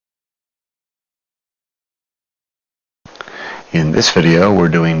In this video, we're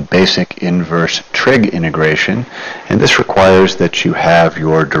doing basic inverse trig integration, and this requires that you have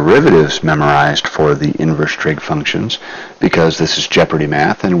your derivatives memorized for the inverse trig functions because this is Jeopardy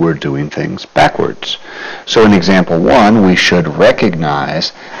math and we're doing things backwards. So in example 1, we should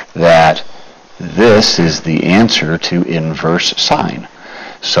recognize that this is the answer to inverse sine.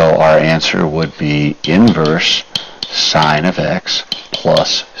 So our answer would be inverse sine of x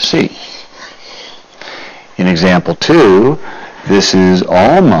plus c. In example 2, this is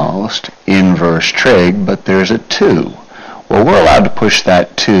almost inverse trig, but there's a 2. Well, we're allowed to push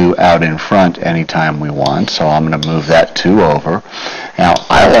that 2 out in front anytime we want, so I'm going to move that 2 over. Now,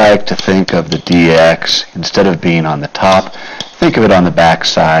 I like to think of the dx, instead of being on the top, think of it on the back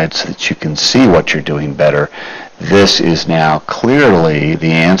side so that you can see what you're doing better. This is now clearly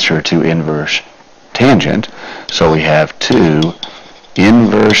the answer to inverse tangent, so we have 2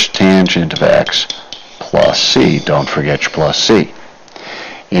 inverse tangent of x plus c. Don't forget your plus c.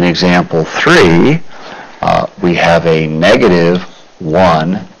 In example 3, we have a negative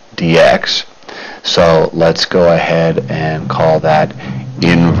 1 dx. So let's go ahead and call that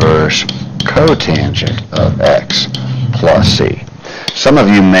inverse cotangent of x plus c. Some of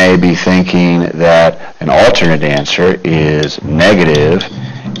you may be thinking that an alternate answer is negative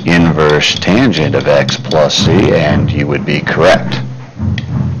inverse tangent of x plus c, and you would be correct.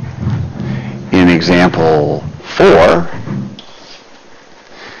 In example 4,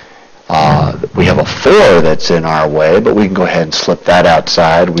 we have a 4 that's in our way, but we can go ahead and slip that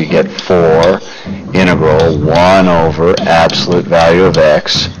outside. We get 4 integral 1 over absolute value of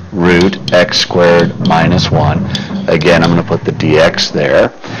x root x squared minus 1. Again, I'm going to put the dx there.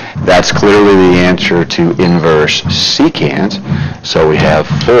 That's clearly the answer to inverse secant. So we have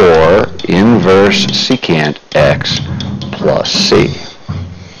 4 inverse secant x plus c.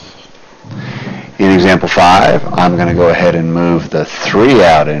 In example 5, I'm going to go ahead and move the 3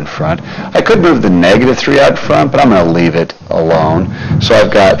 out in front. I could move the negative 3 out front, but I'm going to leave it alone. So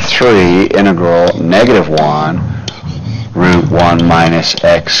I've got 3 integral negative 1 root 1 minus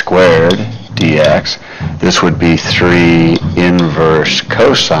x squared dx. This would be 3 inverse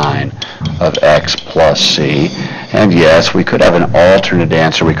cosine of x plus c. And yes, we could have an alternate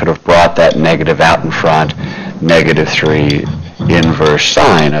answer. We could have brought that negative out in front, negative 3 inverse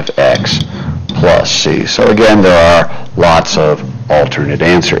sine of x plus c. So again, there are lots of alternate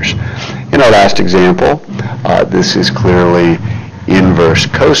answers. In our last example, this is clearly inverse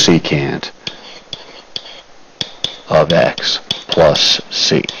cosecant of x plus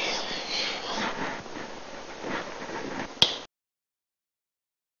c.